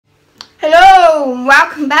Hello and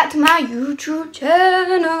welcome back to my YouTube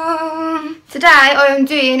channel. Today I am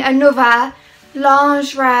doing another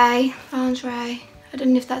lingerie. I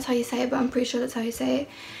don't know if that's how you say it, but I'm pretty sure that's how you say it.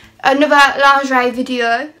 Another lingerie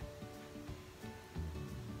video.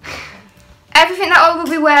 Everything that I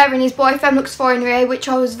will be wearing is by Femmeluxe Lingerie, which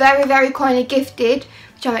I was very kindly gifted,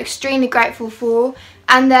 which I'm extremely grateful for.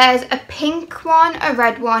 And there's a pink one, a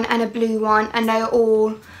red one and a blue one, and they are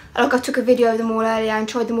all, like, I took a video of them all earlier and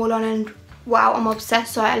tried them all on, and wow, I'm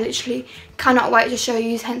obsessed, so I literally cannot wait to show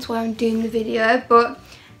you, hence why I'm doing the video. But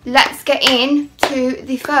let's get into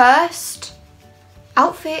the first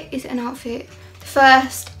outfit. Is it an outfit? The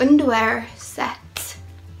first underwear set.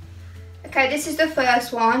 Okay, this is the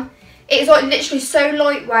first one. It is like literally so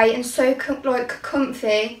lightweight and so like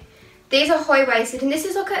comfy. These are high-waisted, and this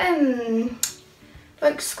is like a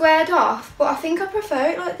like squared off, but I think I prefer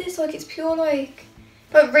it like this. Like, it's pure like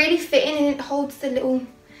really fitting, and it holds the little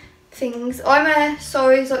things. I'm a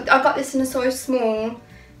size, like, I got this in a size small,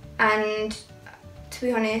 and to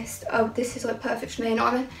be honest, this is like perfect for me, and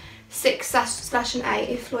I'm a 6/ an 8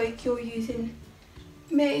 if like you're using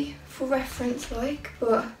me for reference, like.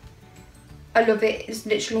 But I love it. It's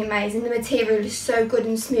literally amazing. The material is so good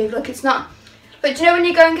and smooth. Like, it's not like, do you know when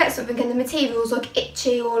you go and get something and the material's like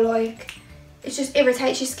itchy or like it just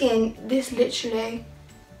irritates your skin? This literally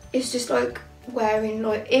is just like wearing,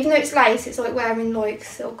 like, even though it's lace, it's like wearing like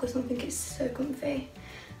silk or something. It's so comfy.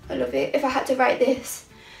 I love it. If I had to rate this,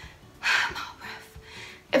 I'm out of breath.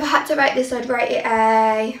 If I had to rate this, I'd rate it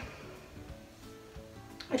a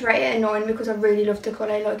 9, because I really love the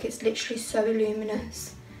colour. Like, it's literally so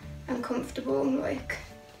luminous and comfortable. Like,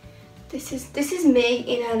 this is me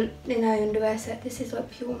in an underwear set. This is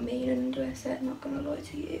like pure me in an underwear set, not gonna lie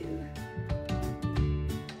to you.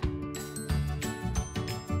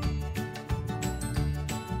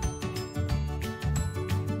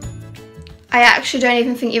 I actually don't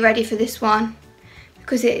even think you're ready for this one,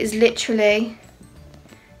 because it is literally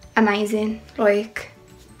amazing. Like,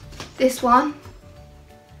 this one,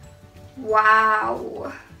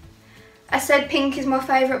 wow. I said pink is my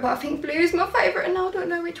favourite, but I think blue is my favourite, and now I don't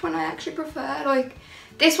know which one I actually prefer. Like,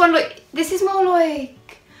 this one, like, this is more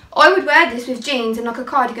like, I would wear this with jeans and like a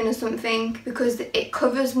cardigan or something, because it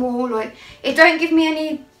covers more. Like, it don't give me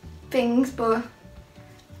any things, but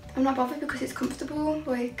I'm not bothered because it's comfortable.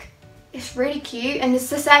 Like, it's really cute, and it's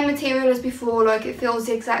the same material as before. Like, it feels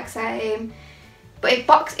the exact same, but it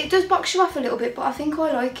does box you off a little bit, but I think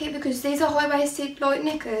I like it because these are high-waisted like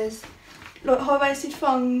knickers, like high-waisted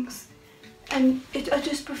thongs, and I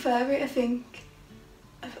just prefer it. I think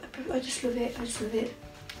I just love it. I just love it.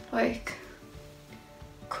 Like,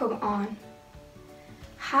 come on,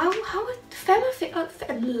 how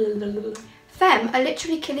Femme are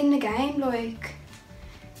literally killing the game. Like,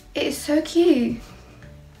 it is so cute.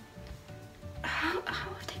 How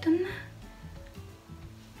have they done that?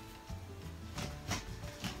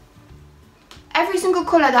 Every single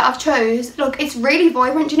colour that I've chose, look, it's really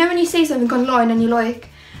vibrant. Do you know when you see something online and you're like,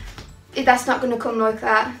 that's not going to come like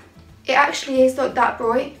that? It actually is like that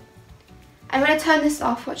bright. And when I turn this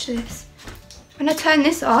off, watch this. When I turn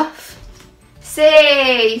this off,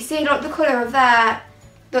 see like the colour of that.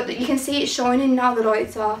 Look, you can see it shining now the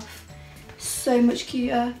light's off. So much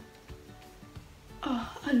cuter. Oh,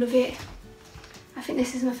 I love it. I think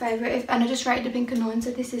this is my favourite, and I just rated the pink a 9,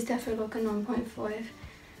 so this is definitely like a 9.5.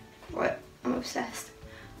 Right, I'm obsessed.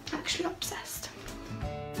 I'm actually obsessed.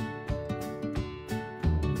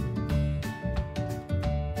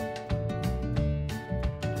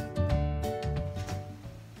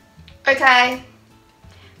 Okay,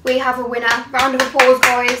 we have a winner. Round of applause,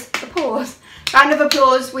 guys. Applause. Round of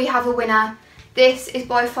applause, we have a winner. This is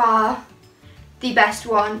by far the best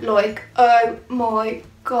one. Like, oh my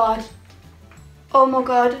god. Oh my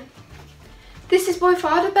god, this is by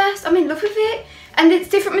far the best. I'm in love with it, and it's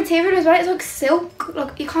different material as well. It's like silk.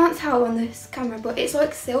 Like, you can't tell on this camera, but it's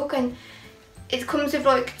like silk, and it comes with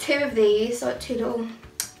like 2 of these, like 2 little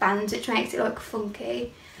bands, which makes it like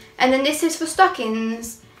funky. And then this is for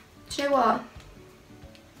stockings. Do you know what?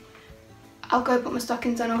 I'll go put my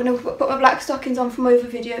stockings on. I'm gonna put my black stockings on from my other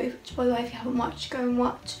video, which, by the way, if you haven't watched, go and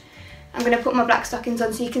watch. I'm gonna put my black stockings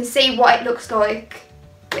on so you can see what it looks like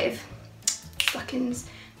with stockings.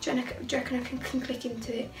 Do you reckon I can click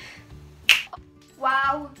into it?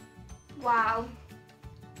 Wow, wow,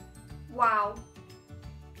 wow.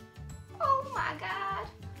 Oh my god,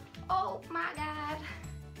 oh my god.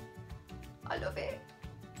 I love it,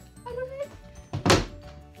 I love it.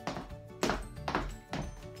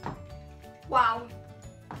 Wow,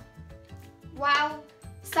 wow.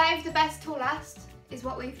 Save the best till last is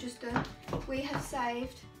what we've just done. We have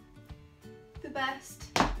saved the best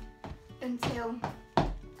until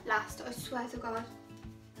last, I swear to God.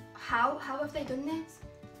 How have they done this?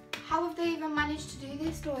 How have they even managed to do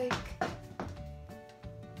this? Like,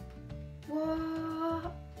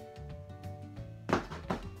 what?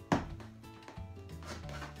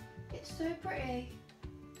 It's so pretty.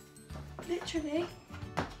 Literally.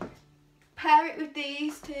 Pair it with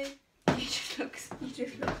these two. You just look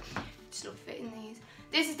fitting these.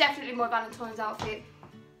 This is definitely my Valentine's outfit.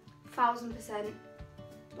 1000%.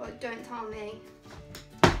 Like, don't tell me.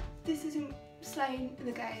 This isn't slaying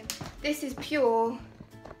the game. This is pure.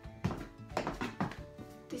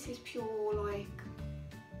 This is pure, like,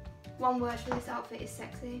 one word for this outfit is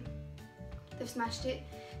sexy. They've smashed it.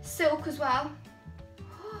 Silk as well.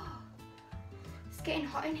 It's getting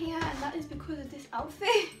hot in here, and that is because of this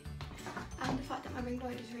outfit. And the fact that my ring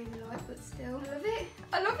light is really light, but still, I love it.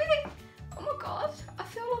 I love it. Oh my God, I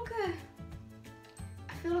feel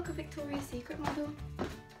like a Victoria's Secret model.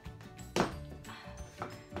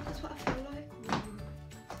 That's what I feel like.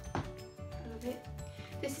 I love it.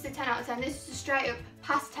 This is a 10 out of 10. This is a straight up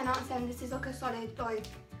past 10 out of 10. This is like a solid, like,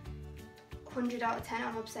 100 out of 10.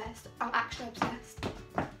 I'm obsessed. I'm actually obsessed.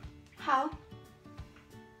 How?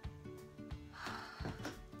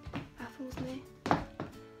 Baffles me.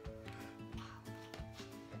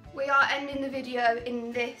 We are ending the video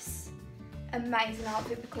in this amazing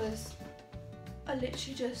outfit because I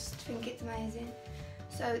literally just think it's amazing.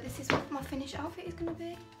 So this is what my finished outfit is going to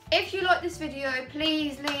be. If you like this video,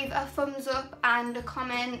 please leave a thumbs up and a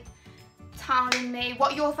comment telling me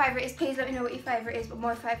what your favourite is. Please let me know what your favourite is, but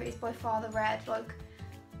my favourite is by far the red. Like,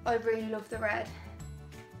 I really love the red.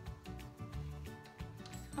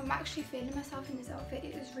 I'm actually feeling myself in this outfit.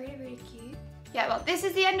 It is really, really cute. Yeah, well, this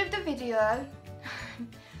is the end of the video.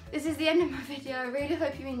 This is the end of my video. I really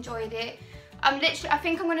hope you enjoyed it. I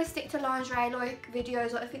think I'm going to stick to lingerie like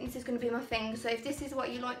videos. Like, I think this is going to be my thing. So if this is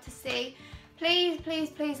what you like to see, please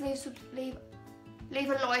leave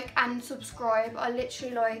a like and subscribe. I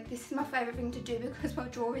literally, like, this is my favourite thing to do because my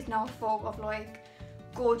drawer is now full of, like,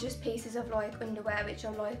 gorgeous pieces of, like, underwear, which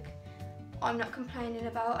I'm not complaining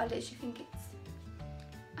about. I literally think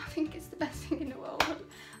it's the best thing in the world.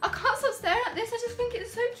 I can't stop staring at this. I just think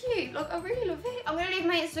it's so cute. Like, I really love it. I'm going to leave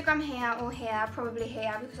my Instagram here or here, probably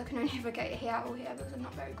here, because I can only ever get it here or here because I'm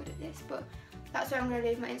not very good at this. But that's where I'm going to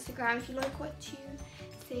leave my Instagram. If you like what you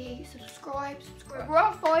see, subscribe. We're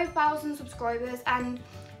on 5,000 subscribers, and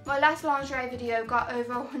my last lingerie video got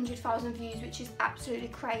over 100,000 views, which is absolutely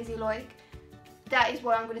crazy. Like, that is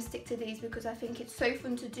why I'm going to stick to these, because I think it's so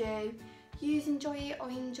fun to do. You enjoy it, I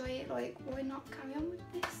enjoy it, like, why not carry on with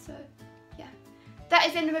this? So yeah, that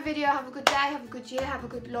is the end of my video. Have a good day, have a good year, have a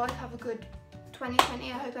good life, have a good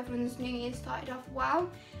 2020. I hope everyone's new year started off well,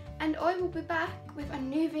 and I will be back with a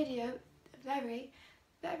new video very,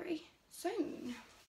 very soon.